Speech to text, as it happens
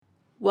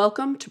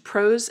Welcome to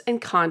Prose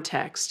and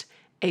Context,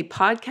 a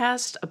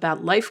podcast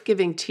about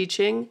life-giving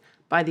teaching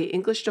by the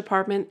English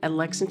department at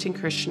Lexington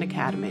Christian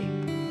Academy.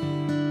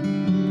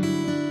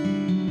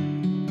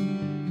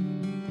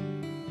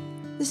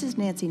 This is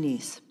Nancy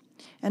Neese,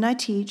 and I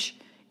teach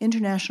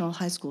international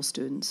high school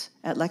students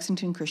at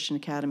Lexington Christian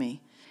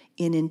Academy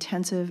in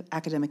intensive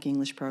academic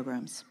English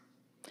programs.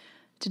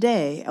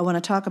 Today, I want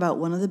to talk about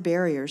one of the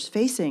barriers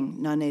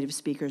facing non-native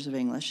speakers of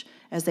English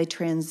as they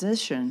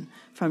transition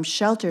from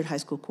sheltered high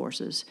school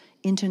courses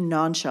into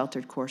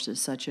non-sheltered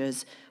courses such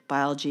as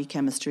biology,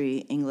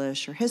 chemistry,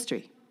 English, or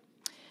history.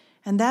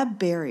 And that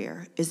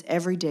barrier is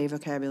everyday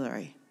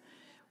vocabulary,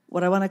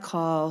 what I want to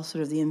call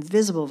sort of the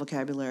invisible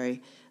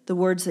vocabulary, the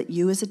words that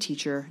you as a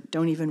teacher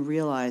don't even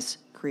realize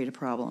create a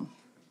problem.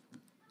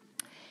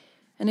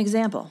 An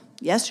example,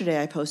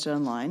 yesterday I posted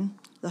online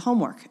the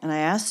homework, and I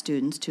asked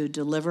students to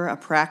deliver a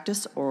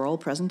practice oral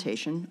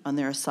presentation on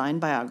their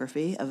assigned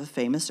biography of a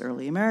famous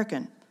early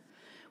American.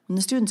 When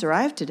the students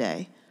arrived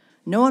today,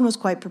 no one was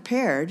quite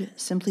prepared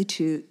simply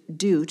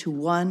due to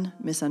one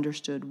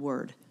misunderstood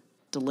word,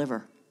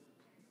 deliver.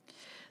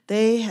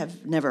 They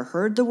have never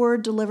heard the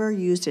word deliver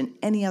used in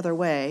any other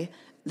way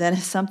than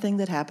as something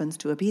that happens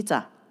to a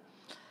pizza.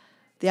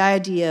 The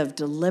idea of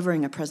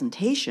delivering a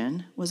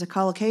presentation was a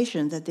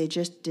collocation that they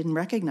just didn't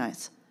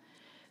recognize.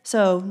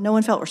 So no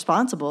one felt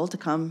responsible to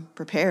come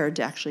prepared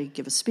to actually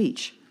give a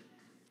speech.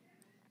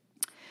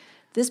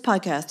 This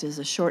podcast is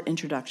a short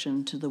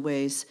introduction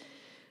to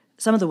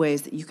some of the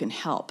ways that you can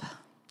help.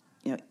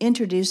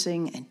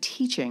 Introducing and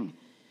teaching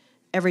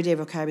everyday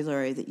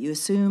vocabulary that you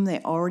assume they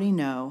already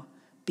know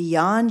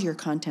beyond your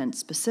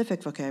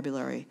content-specific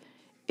vocabulary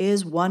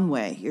is one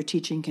way your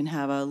teaching can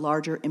have a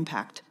larger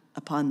impact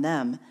upon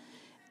them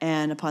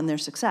and upon their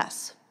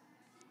success.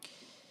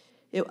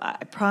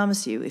 I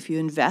promise you, if you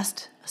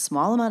invest a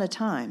small amount of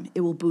time,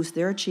 it will boost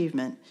their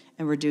achievement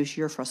and reduce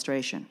your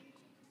frustration.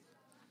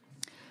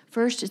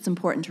 First, it's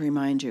important to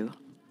remind you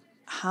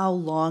how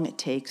long it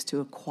takes to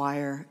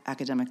acquire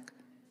academic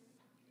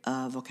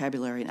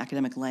vocabulary and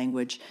academic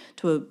language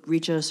to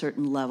reach a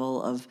certain level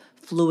of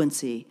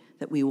fluency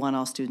that we want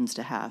all students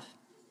to have.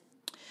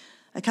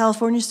 A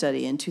California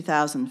study in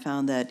 2000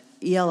 found that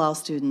ELL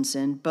students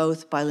in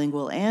both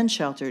bilingual and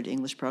sheltered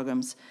English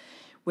programs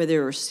where they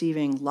were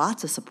receiving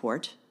lots of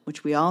support,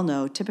 which we all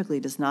know typically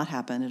does not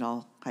happen at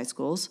all high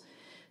schools,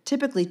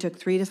 typically took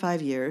 3 to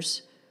 5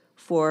 years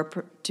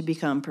to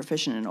become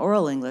proficient in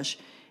oral English,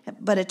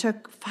 but it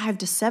took 5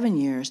 to 7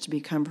 years to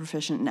become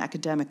proficient in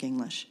academic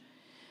English.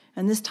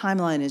 And this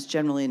timeline is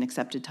generally an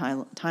accepted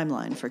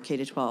timeline for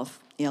K-12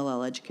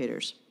 ELL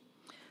educators.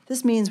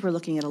 This means we're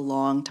looking at a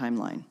long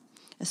timeline,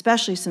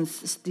 especially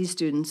since these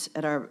students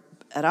at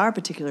our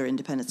particular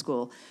independent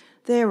school,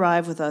 they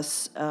arrive with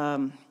us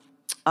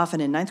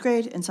often in 9th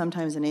grade and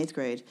sometimes in 8th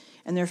grade,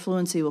 and their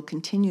fluency will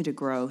continue to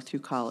grow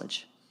through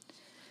college.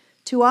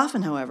 Too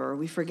often, however,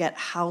 we forget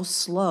how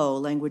slow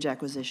language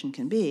acquisition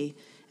can be,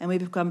 and we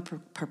become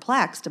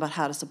perplexed about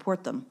how to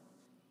support them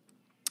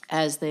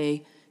as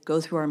they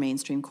go through our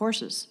mainstream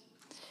courses.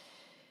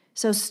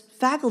 So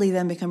faculty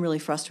then become really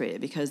frustrated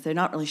because they're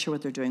not really sure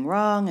what they're doing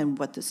wrong and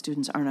what the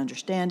students aren't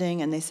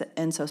understanding,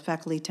 and so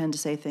faculty tend to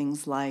say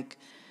things like,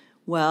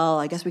 well,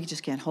 I guess we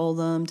just can't hold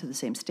them to the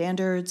same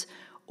standards,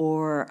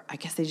 or I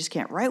guess they just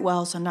can't write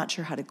well, so I'm not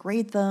sure how to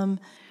grade them,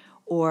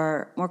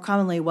 or more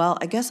commonly, well,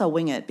 I guess I'll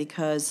wing it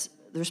because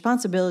the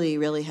responsibility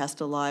really has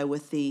to lie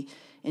with the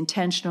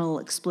intentional,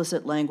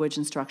 explicit language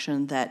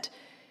instruction that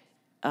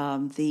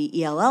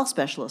the ELL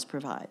specialists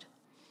provide.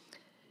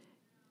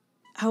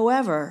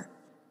 However,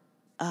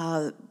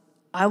 I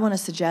want to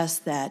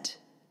suggest that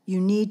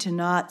you need to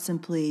not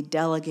simply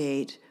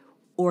delegate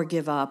or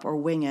give up or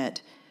wing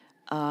it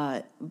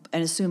and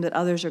assume that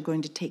others are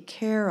going to take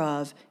care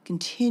of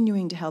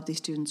continuing to help these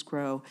students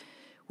grow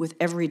with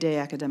everyday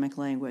academic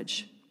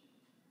language.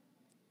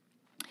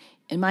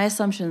 In my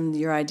assumption,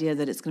 your idea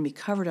that it's going to be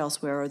covered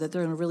elsewhere or that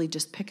they're going to really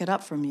just pick it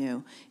up from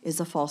you is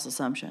a false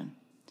assumption.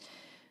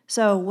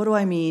 So what do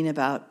I mean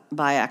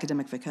by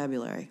academic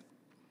vocabulary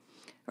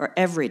or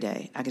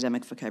everyday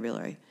academic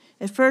vocabulary?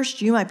 At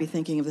first, you might be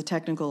thinking of the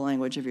technical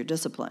language of your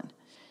discipline,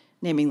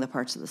 naming the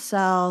parts of the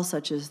cell,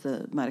 such as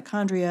the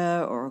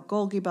mitochondria or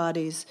Golgi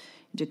bodies,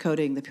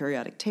 decoding the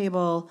periodic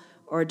table,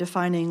 or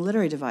defining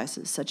literary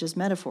devices, such as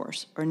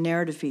metaphors, or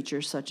narrative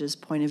features, such as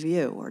point of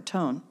view or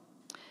tone.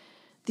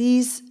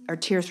 These are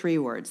Tier 3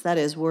 words, that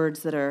is,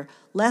 words that are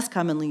less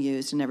commonly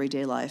used in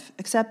everyday life,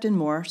 except in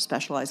more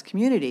specialized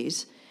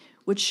communities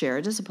which share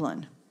a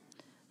discipline.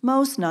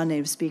 Most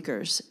non-native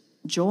speakers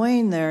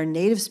join their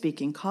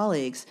native-speaking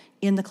colleagues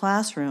in the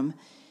classroom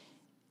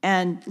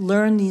and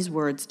learn these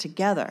words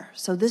together.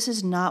 So this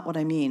is not what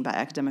I mean by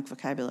academic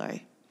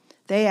vocabulary.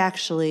 They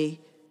actually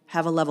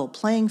have a level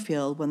playing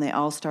field when they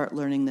all start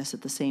learning this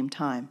at the same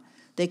time.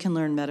 They can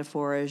learn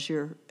metaphor as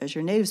your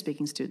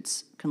native-speaking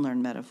students can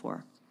learn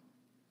metaphor.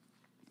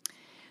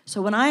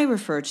 So when I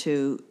refer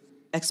to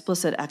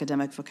explicit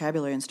academic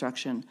vocabulary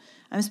instruction,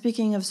 I'm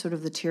speaking of sort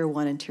of the Tier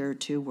 1 and Tier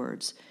 2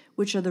 words,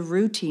 which are the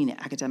routine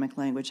academic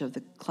language of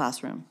the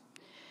classroom.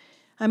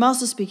 I'm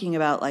also speaking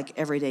about like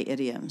everyday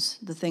idioms,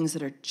 the things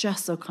that are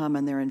just so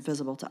common they're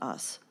invisible to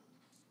us.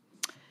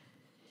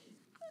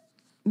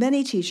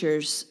 Many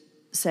teachers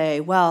say,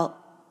 well,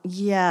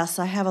 yes,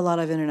 I have a lot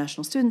of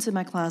international students in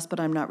my class, but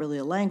I'm not really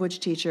a language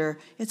teacher.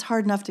 It's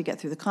hard enough to get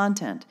through the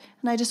content.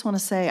 And I just want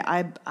to say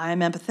I'm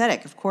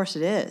empathetic. Of course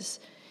it is.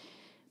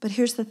 But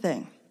here's the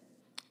thing.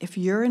 If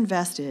you're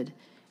invested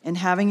in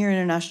having your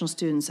international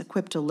students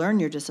equipped to learn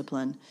your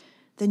discipline,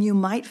 then you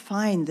might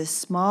find this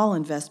small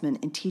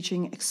investment in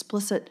teaching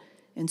explicit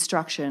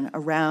instruction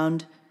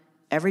around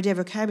everyday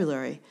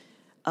vocabulary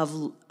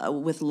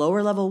with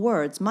lower level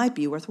words might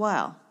be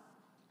worthwhile.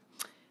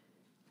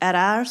 At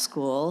our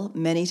school,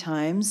 many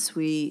times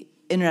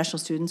international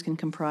students can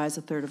comprise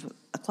a third of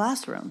a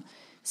classroom.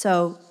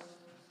 So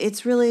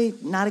it's really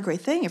not a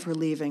great thing if we're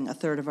leaving a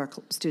third of our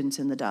students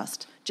in the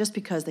dust just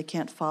because they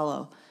can't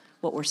follow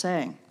what we're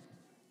saying.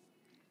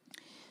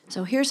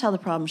 So here's how the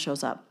problem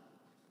shows up.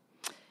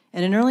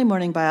 In an early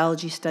morning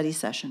biology study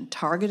session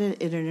targeted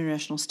at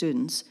international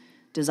students,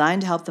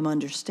 designed to help them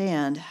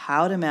understand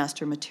how to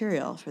master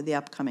material for the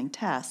upcoming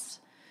tests,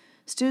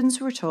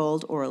 students were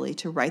told orally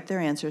to write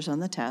their answers on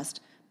the test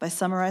by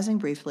summarizing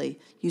briefly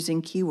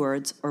using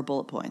keywords or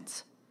bullet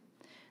points.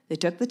 They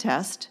took the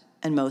test,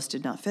 and most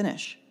did not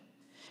finish.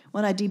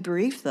 When I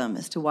debriefed them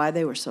as to why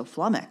they were so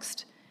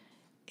flummoxed,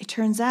 it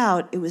turns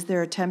out it was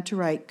their attempt to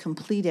write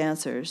complete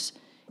answers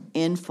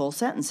in full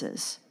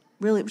sentences,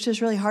 which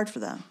is really hard for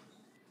them.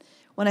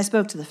 When I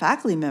spoke to the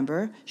faculty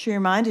member, she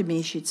reminded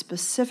me she'd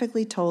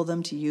specifically told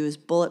them to use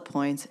bullet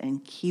points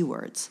and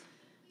keywords.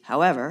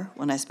 However,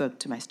 when I spoke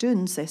to my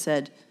students, they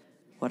said,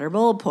 "What are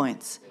bullet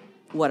points?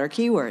 What are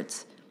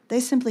keywords?" They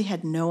simply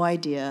had no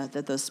idea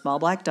that those small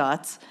black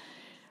dots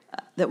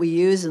that we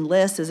use in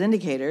lists as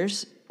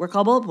indicators were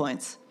called bullet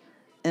points.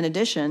 In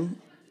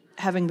addition,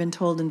 having been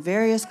told in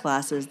various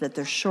classes that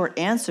their short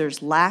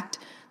answers lacked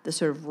the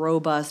sort of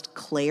robust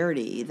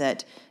clarity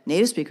that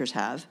native speakers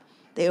have,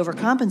 they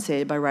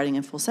overcompensated by writing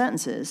in full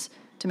sentences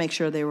to make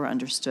sure they were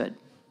understood.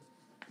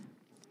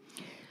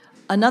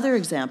 Another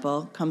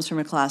example comes from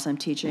a class I'm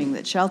teaching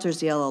that shelters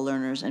DLL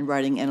learners in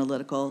writing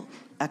analytical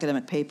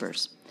academic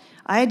papers.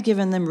 I had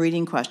given them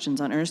reading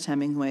questions on Ernest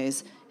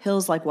Hemingway's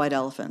Hills Like White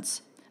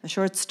Elephants, a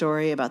short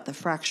story about the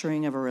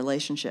fracturing of a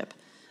relationship,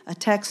 a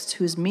text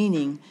whose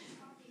meaning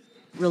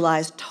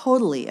relies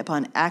totally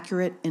upon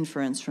accurate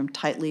inference from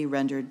tightly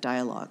rendered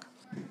dialogue.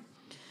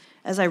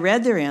 As I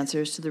read their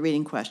answers to the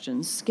reading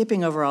questions,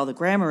 skipping over all the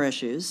grammar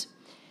issues,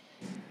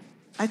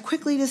 I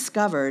quickly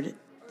discovered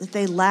that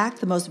they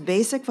lacked the most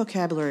basic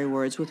vocabulary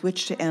words with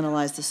which to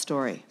analyze the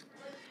story.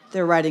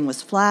 Their writing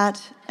was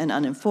flat and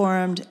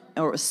uninformed,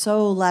 or it was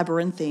so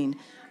labyrinthine,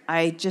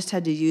 I just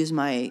had to use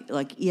my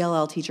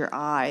ELL teacher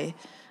eye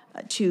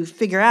to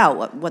figure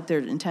out what their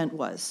intent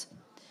was.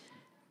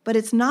 But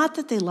it's not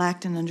that they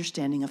lacked an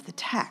understanding of the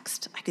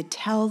text. I could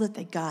tell that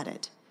they got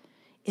it.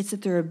 It's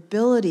that their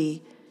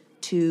ability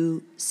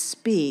to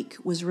speak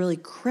was really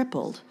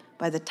crippled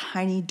by the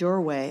tiny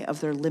doorway of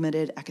their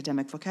limited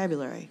academic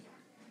vocabulary.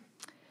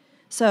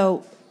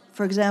 So,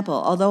 for example,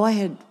 although I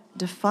had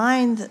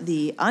defined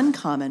the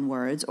uncommon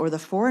words or the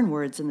foreign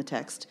words in the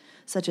text,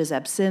 such as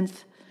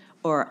absinthe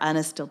or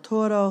Anis del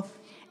Toro,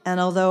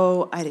 and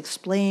although I'd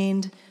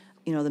explained,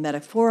 the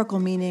metaphorical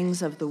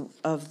meanings of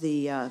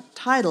the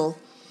title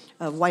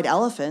of White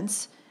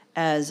Elephants,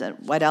 as a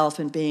white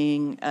elephant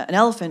being white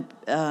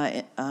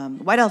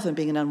elephant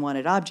being an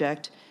unwanted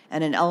object,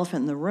 and an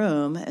elephant in the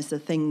room as the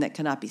thing that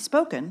cannot be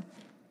spoken,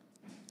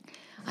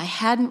 I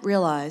hadn't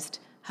realized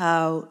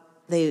how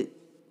they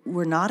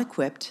were not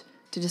equipped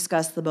to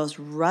discuss the most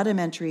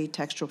rudimentary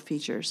textual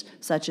features,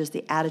 such as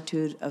the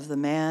attitude of the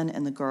man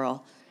and the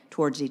girl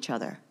towards each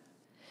other.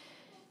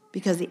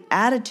 Because the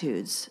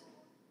attitudes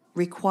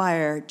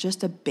require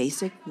just a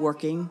basic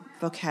working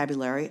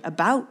vocabulary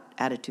about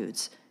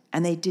attitudes,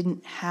 and they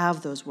didn't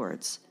have those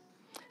words.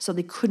 So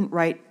they couldn't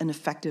write an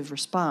effective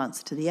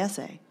response to the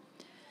essay.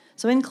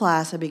 So in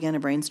class, I began a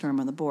brainstorm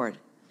on the board.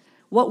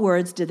 What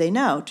words did they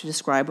know to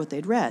describe what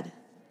they'd read?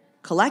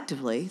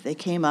 Collectively, they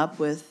came up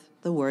with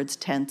the words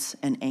tense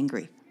and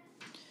angry.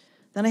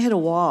 Then I hit a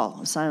wall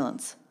of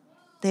silence.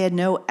 They had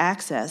no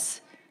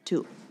access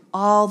to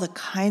all the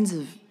kinds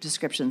of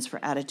descriptions for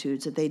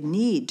attitudes that they'd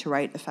need to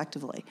write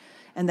effectively,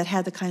 and that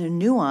had the kind of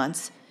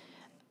nuance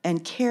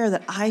and care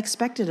that I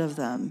expected of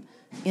them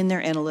in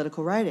their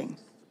analytical writing.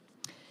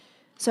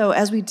 So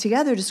as we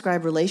together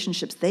described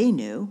relationships they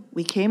knew,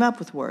 we came up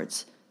with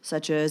words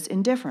such as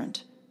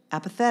indifferent,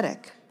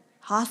 apathetic,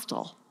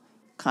 hostile,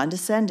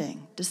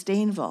 condescending,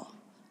 disdainful,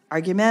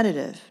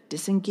 argumentative,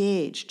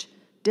 disengaged,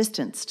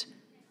 distanced,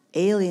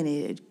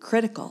 alienated,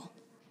 critical,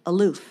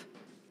 aloof,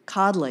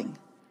 coddling,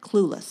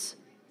 clueless,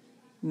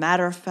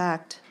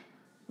 matter-of-fact,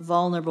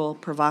 vulnerable,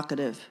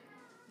 provocative,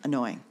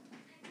 annoying.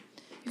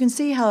 You can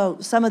see how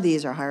some of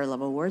these are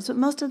higher-level words, but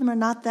most of them are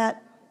not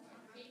that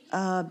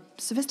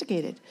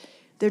sophisticated.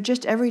 They're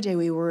just everyday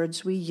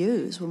words we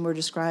use when we're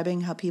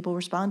describing how people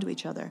respond to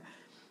each other.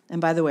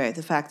 And by the way,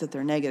 the fact that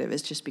they're negative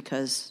is just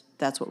because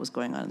that's what was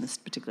going on in this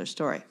particular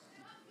story.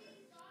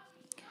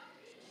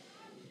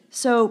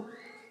 So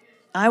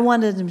I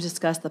wanted them to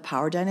discuss the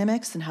power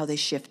dynamics and how they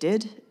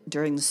shifted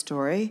during the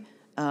story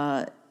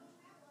in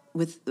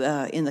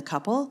the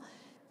couple,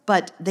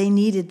 but they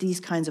needed these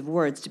kinds of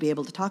words to be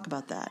able to talk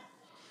about that.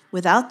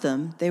 Without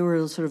them, they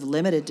were sort of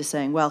limited to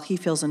saying, well, he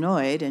feels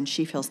annoyed and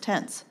she feels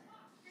tense.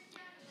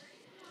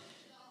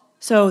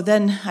 So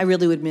then I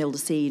really would be able to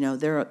see,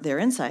 their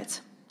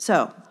insights.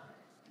 So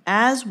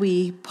as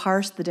we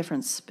parse the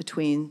difference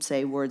between,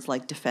 say, words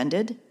like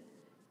defended,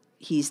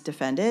 he's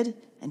defended,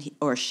 and he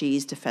or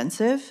she's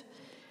defensive,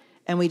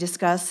 and we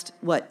discussed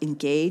what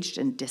engaged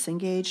and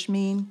disengaged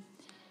mean,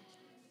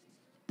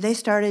 they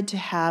started to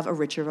have a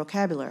richer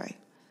vocabulary.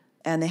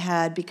 And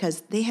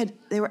because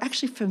they were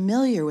actually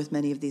familiar with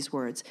many of these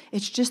words.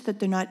 It's just that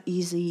they're not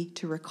easy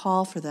to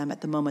recall for them at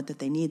the moment that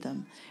they need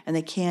them. And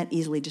they can't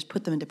easily just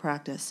put them into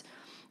practice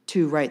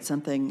to write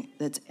something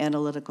that's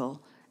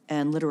analytical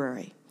and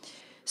literary.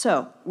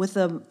 So with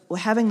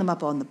having them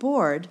up on the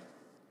board,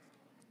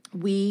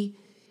 we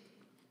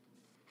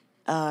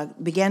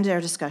began our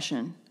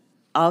discussion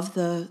of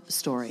the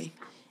story,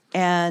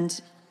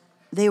 and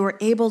they were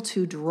able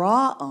to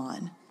draw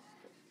on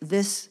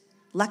this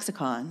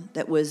lexicon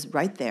that was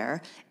right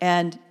there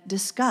and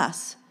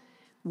discuss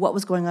what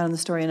was going on in the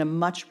story in a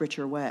much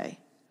richer way.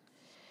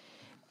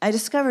 I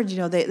discovered,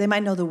 they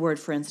might know the word,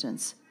 for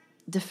instance,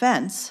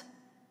 defense,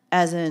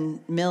 as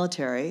in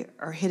military,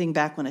 or hitting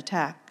back when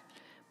attacked.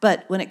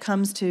 But when it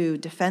comes to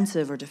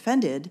defensive or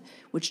defended,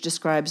 which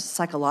describes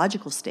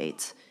psychological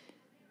states,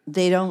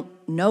 they don't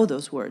know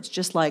those words,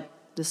 just like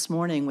this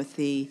morning with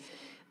the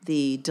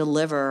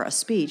deliver a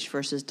speech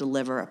versus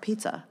deliver a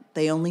pizza.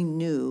 They only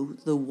knew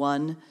the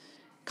one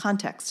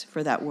context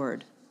for that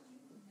word.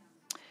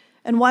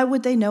 And why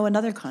would they know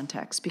another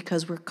context?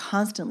 Because we're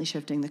constantly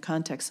shifting the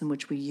context in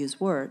which we use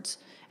words.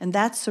 And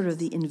that's sort of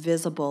the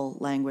invisible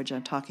language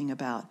I'm talking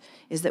about,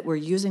 is that we're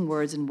using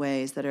words in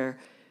ways that are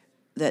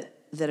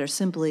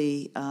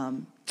simply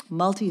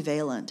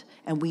multivalent,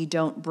 and we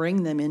don't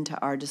bring them into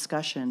our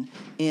discussion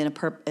in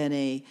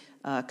a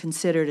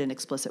considered and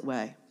explicit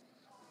way.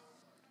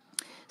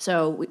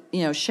 So,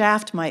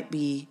 shaft might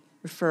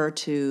refer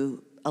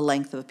to a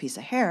length of a piece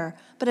of hair,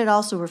 but it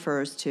also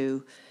refers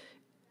to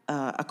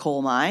a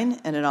coal mine,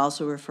 and it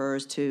also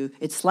refers to,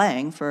 it's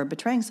slang for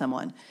betraying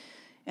someone.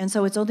 And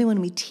so it's only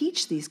when we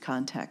teach these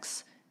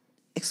contexts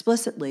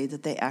explicitly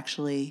that they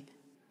actually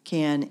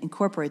can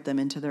incorporate them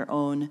into their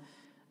own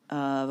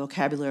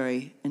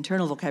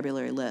internal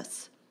vocabulary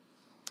lists.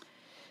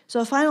 So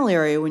a final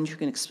area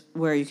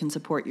where you can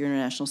support your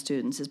international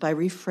students is by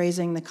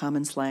rephrasing the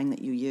common slang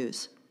that you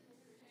use.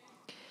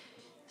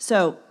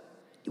 So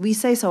we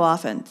say so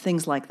often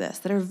things like this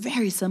that are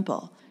very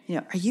simple.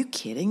 Are you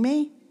kidding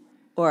me?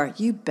 Or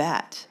you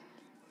bet.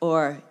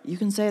 Or you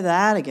can say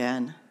that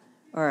again.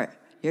 Or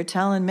you're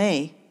telling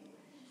me.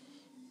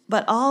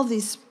 But all of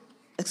these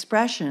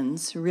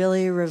expressions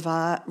really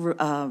rely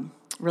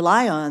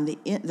on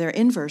their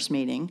inverse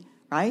meaning,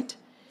 right?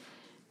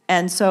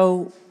 And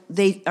so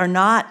they are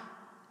not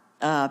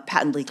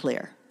patently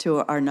clear to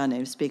our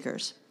non-native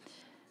speakers.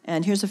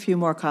 And here's a few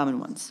more common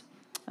ones.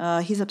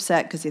 He's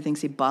upset because he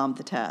thinks he bombed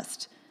the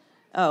test.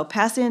 Oh,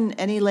 pass in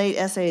any late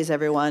essays,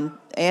 everyone,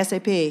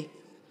 ASAP.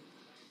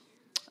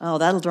 Oh,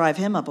 that'll drive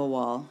him up a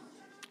wall.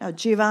 Oh,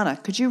 Giovanna,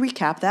 could you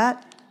recap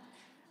that?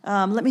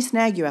 Let me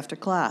snag you after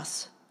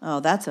class. Oh,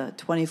 that's a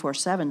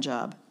 24/7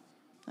 job.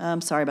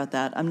 I'm sorry about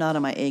that. I'm not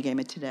on my A game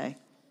today.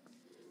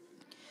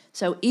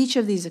 So each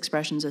of these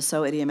expressions is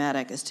so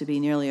idiomatic as to be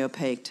nearly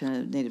opaque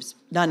to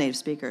non-native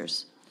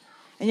speakers.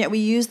 And yet we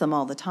use them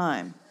all the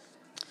time.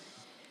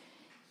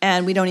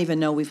 And we don't even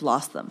know we've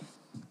lost them.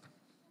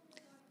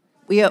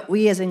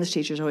 We as English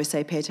teachers always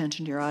say, pay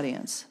attention to your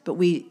audience. But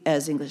we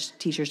as English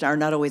teachers are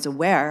not always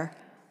aware,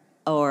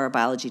 or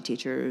biology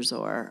teachers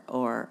or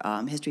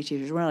history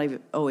teachers, we're not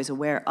even always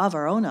aware of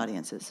our own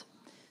audiences.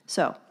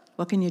 So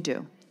what can you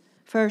do?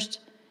 First,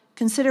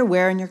 consider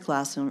where in your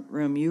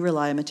classroom you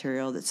rely on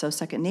material that's so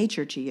second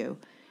nature to you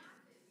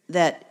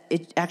that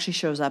it actually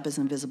shows up as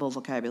invisible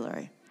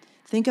vocabulary.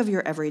 Think of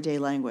your everyday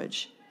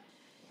language.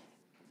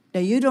 Now,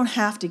 you don't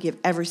have to give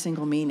every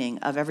single meaning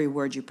of every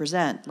word you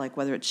present, like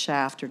whether it's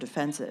shaft or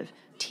defensive.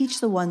 Teach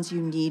the ones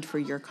you need for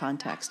your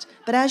context.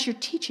 But as you're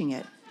teaching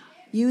it,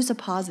 use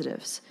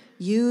appositives.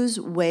 Use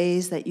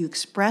ways that you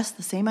express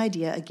the same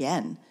idea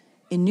again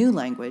in new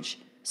language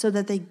so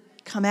that they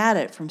come at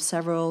it from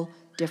several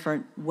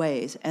different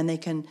ways and they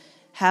can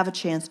have a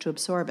chance to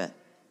absorb it.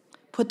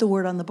 Put the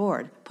word on the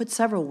board. Put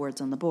several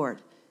words on the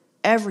board.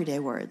 Everyday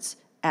words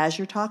as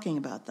you're talking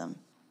about them.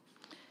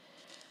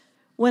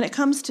 When it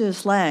comes to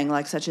slang,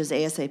 like such as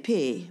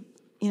ASAP,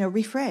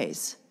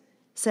 rephrase.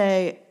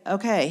 Say,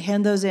 okay,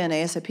 hand those in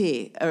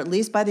ASAP, or at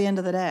least by the end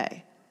of the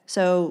day.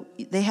 So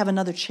they have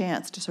another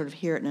chance to sort of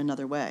hear it in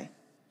another way.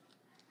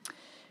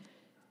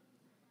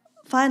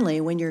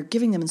 Finally, when you're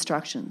giving them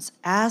instructions,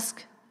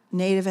 ask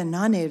native and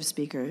non-native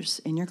speakers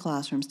in your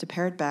classrooms to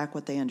parrot back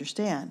what they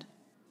understand.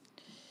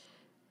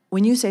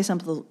 When you say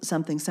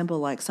something simple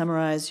like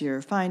summarize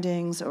your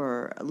findings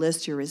or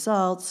list your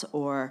results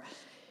or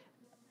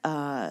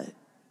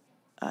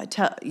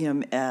try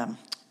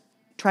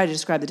to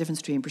describe the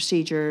difference between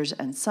procedures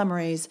and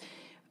summaries.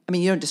 I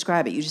mean, you don't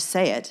describe it, you just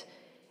say it.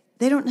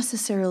 They don't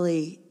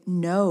necessarily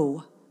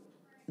know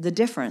the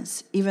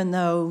difference, even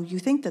though you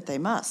think that they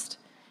must.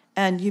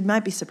 And you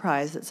might be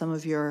surprised that some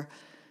of your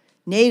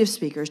native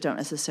speakers don't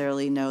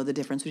necessarily know the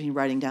difference between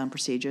writing down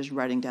procedures and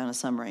writing down a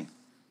summary.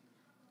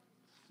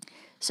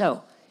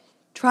 So,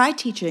 try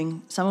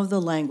teaching some of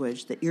the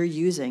language that you're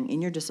using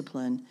in your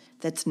discipline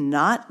that's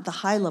not the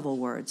high-level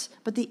words,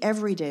 but the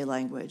everyday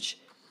language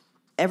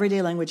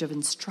of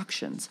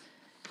instructions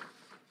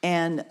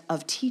and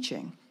of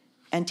teaching,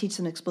 and teach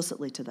them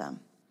explicitly to them.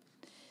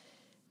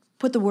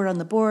 Put the word on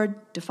the board,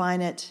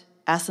 define it,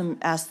 ask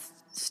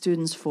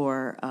students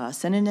for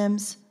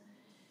synonyms,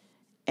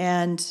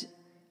 and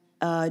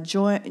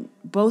join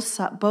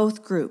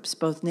both groups,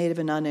 both native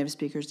and non-native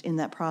speakers, in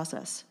that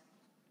process.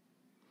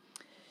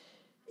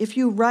 If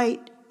you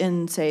write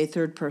in, say,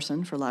 third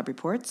person for lab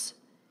reports,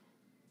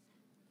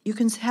 you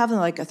can have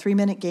like a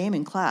 3-minute game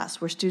in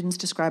class where students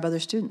describe other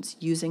students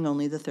using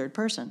only the third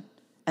person,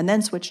 and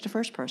then switch to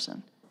first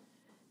person,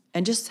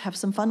 and just have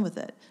some fun with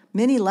it.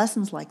 Many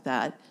lessons like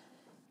that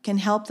can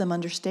help them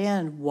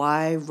understand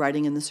why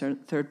writing in the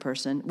third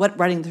person, what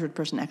writing in the third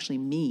person actually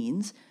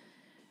means,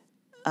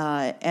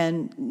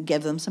 and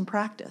give them some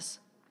practice.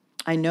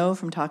 I know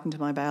from talking to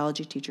my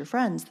biology teacher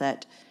friends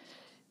that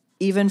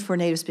even for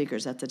native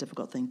speakers, that's a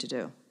difficult thing to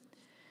do.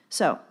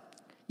 So,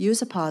 use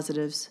the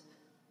positives,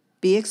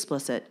 be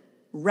explicit,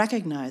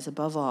 recognize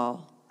above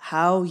all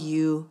how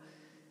you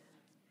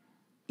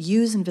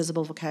use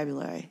invisible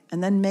vocabulary,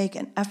 and then make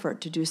an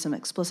effort to do some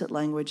explicit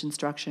language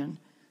instruction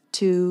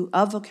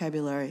of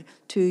vocabulary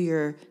to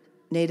your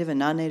native and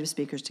non-native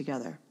speakers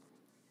together.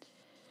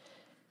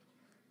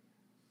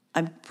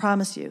 I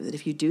promise you that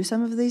if you do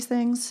some of these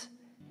things,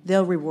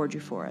 they'll reward you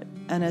for it.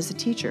 And as a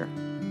teacher,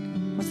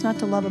 what's not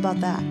to love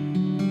about that?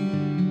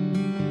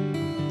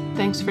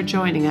 Thanks for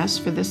joining us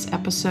for this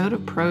episode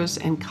of Prose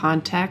and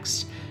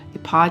Context, a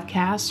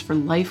podcast for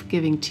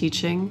life-giving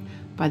teaching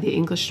by the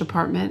English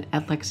Department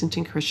at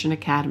Lexington Christian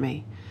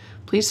Academy.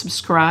 Please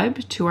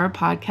subscribe to our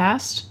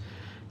podcast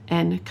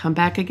and come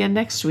back again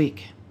next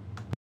week.